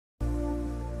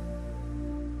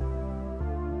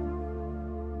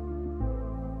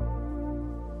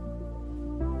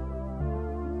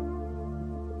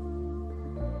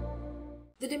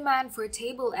The demand for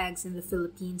table eggs in the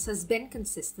Philippines has been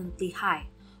consistently high,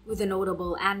 with a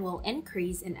notable annual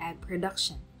increase in egg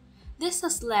production. This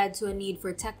has led to a need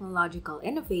for technological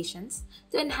innovations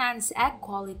to enhance egg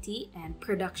quality and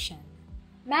production.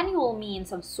 Manual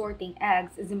means of sorting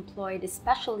eggs is employed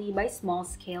especially by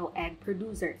small-scale egg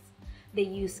producers. They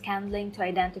use candling to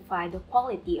identify the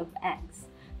quality of eggs.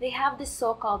 They have the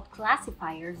so-called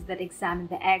classifiers that examine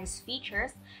the egg's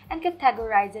features and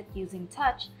categorize it using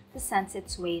touch to sense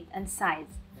its weight and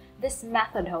size. This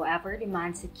method, however,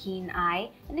 demands a keen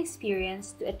eye and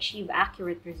experience to achieve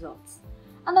accurate results.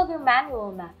 Another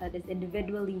manual method is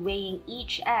individually weighing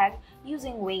each egg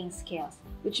using weighing scales,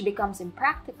 which becomes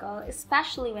impractical,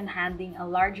 especially when handling a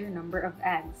larger number of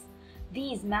eggs.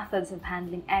 These methods of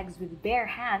handling eggs with bare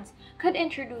hands could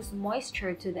introduce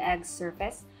moisture to the egg's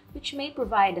surface, which may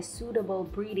provide a suitable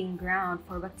breeding ground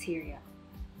for bacteria.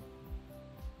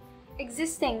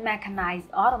 Existing mechanized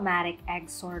automatic egg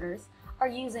sorters are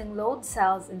using load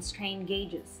cells and strain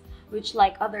gauges, which,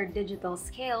 like other digital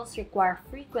scales, require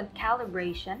frequent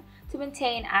calibration to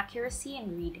maintain accuracy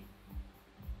in reading.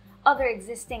 Other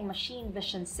existing machine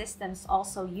vision systems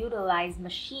also utilize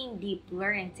machine deep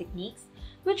learning techniques,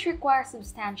 which require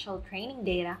substantial training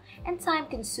data and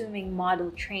time-consuming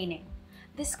model training.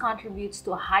 This contributes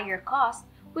to a higher cost,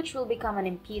 which will become an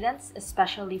impedance,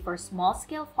 especially for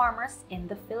small-scale farmers in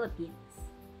the Philippines.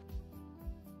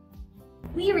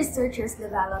 We researchers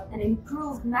developed an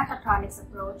improved mechatronics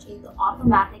approach into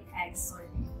automatic egg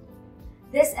sorting.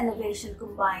 This innovation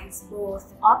combines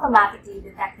both automatically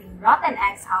detecting rotten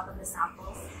eggs out of the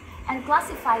samples and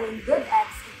classifying good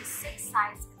eggs into 6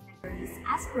 size categories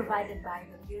as provided by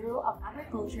the Bureau of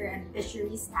Agriculture and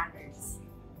Fisheries Standards.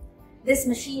 This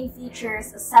machine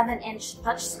features a 7-inch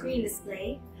touchscreen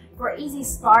display for easy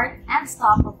start and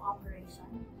stop of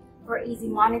operation, for easy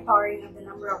monitoring of the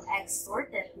number of eggs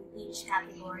sorted in each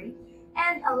category,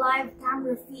 and a live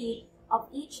camera feed of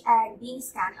each egg being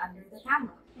scanned under the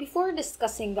camera. Before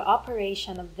discussing the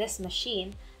operation of this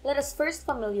machine, let us first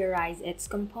familiarize its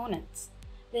components.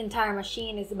 The entire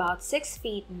machine is about 6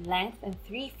 feet in length and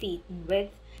 3 feet in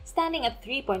width, standing at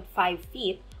 3.5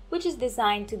 feet, which is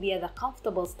designed to be at the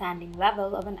comfortable standing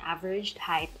level of an average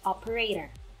height operator.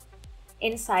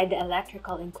 Inside the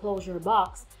electrical enclosure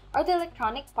box are the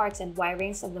electronic parts and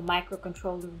wirings of the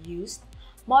microcontroller used,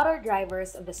 motor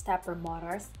drivers of the stepper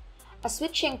motors, a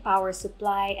switching power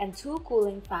supply, and 2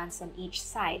 cooling fans on each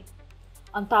side.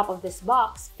 On top of this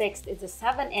box, fixed is a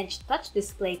 7-inch touch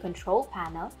display control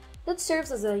panel that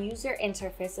serves as a user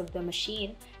interface of the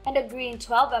machine and a green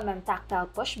 12mm tactile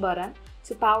push button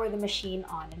to power the machine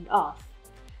on and off.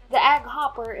 The egg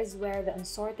hopper is where the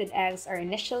unsorted eggs are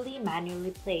initially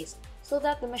manually placed so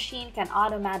that the machine can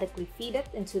automatically feed it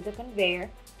into the conveyor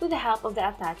with the help of the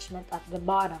attachment at the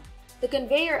bottom. The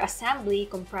conveyor assembly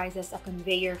comprises a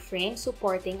conveyor frame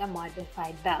supporting a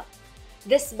modified belt.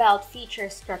 This belt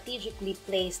features strategically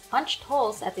placed punched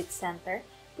holes at its center,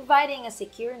 providing a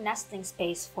secure nesting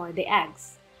space for the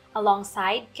eggs.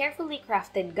 Alongside, carefully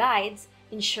crafted guides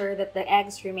ensure that the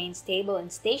eggs remain stable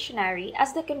and stationary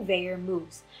as the conveyor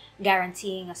moves,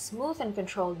 guaranteeing a smooth and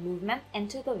controlled movement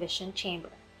into the vision chamber.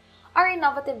 Our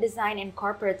innovative design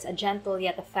incorporates a gentle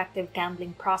yet effective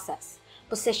candling process.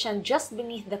 Positioned just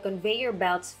beneath the conveyor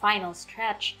belt's final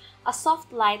stretch, a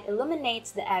soft light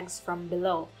illuminates the eggs from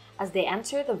below as they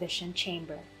enter the vision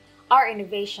chamber. Our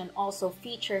innovation also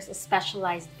features a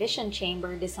specialized vision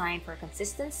chamber designed for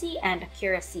consistency and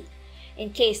accuracy.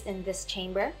 Encased in this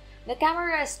chamber, the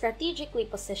camera is strategically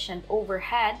positioned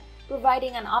overhead,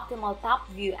 providing an optimal top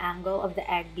view angle of the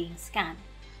egg being scanned.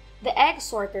 The egg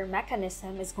sorter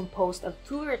mechanism is composed of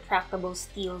 2 retractable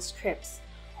steel strips,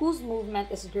 whose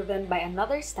movement is driven by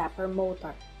another stepper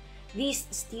motor. These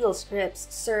steel strips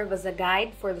serve as a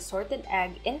guide for the sorted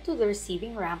egg into the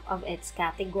receiving ramp of its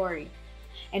category.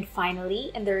 And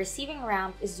finally, in the receiving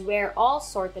ramp is where all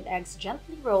sorted eggs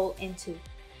gently roll into.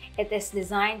 It is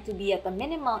designed to be at a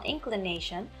minimal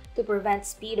inclination to prevent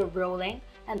speed of rolling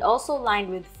and also lined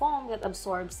with foam that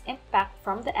absorbs impact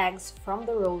from the eggs from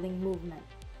the rolling movement.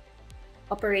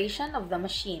 Operation of the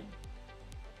machine.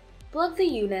 Plug the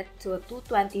unit to a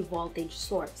 220 voltage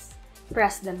source.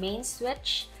 Press the main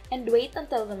switch and wait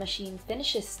until the machine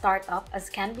finishes startup, as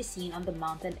can be seen on the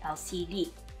mounted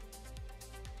LCD.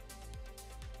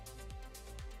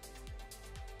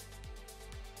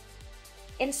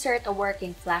 Insert a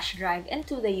working flash drive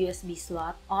into the USB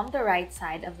slot on the right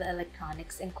side of the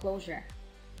electronics enclosure.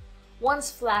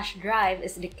 Once flash drive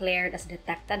is declared as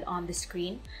detected on the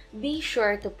screen, be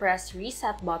sure to press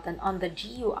reset button on the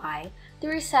GUI to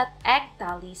reset egg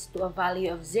tallies to a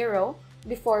value of 0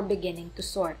 before beginning to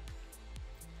sort.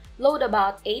 Load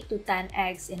about 8 to 10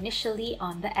 eggs initially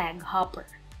on the egg hopper.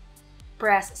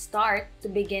 Press Start to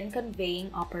begin conveying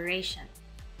operation.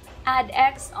 Add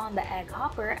eggs on the egg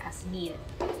hopper as needed.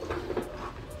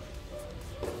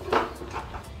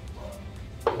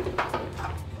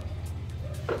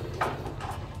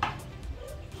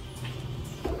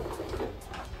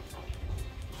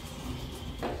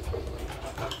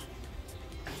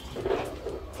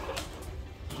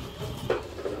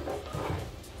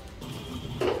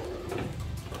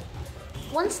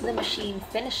 Once the machine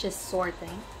finishes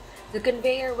sorting, the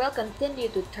conveyor will continue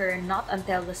to turn not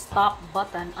until the stop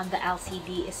button on the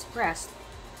LCD is pressed.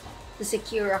 To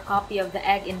secure a copy of the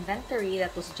egg inventory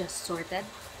that was just sorted,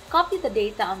 copy the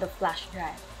data on the flash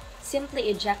drive. Simply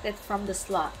eject it from the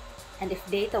slot, and if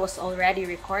data was already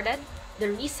recorded,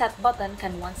 the reset button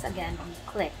can once again be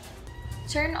clicked.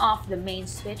 Turn off the main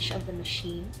switch of the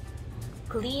machine,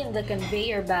 clean the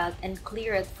conveyor belt and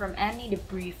clear it from any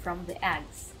debris from the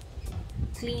eggs.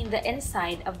 Clean the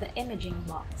inside of the imaging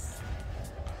box.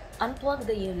 Unplug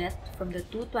the unit from the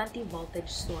 220 voltage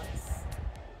source.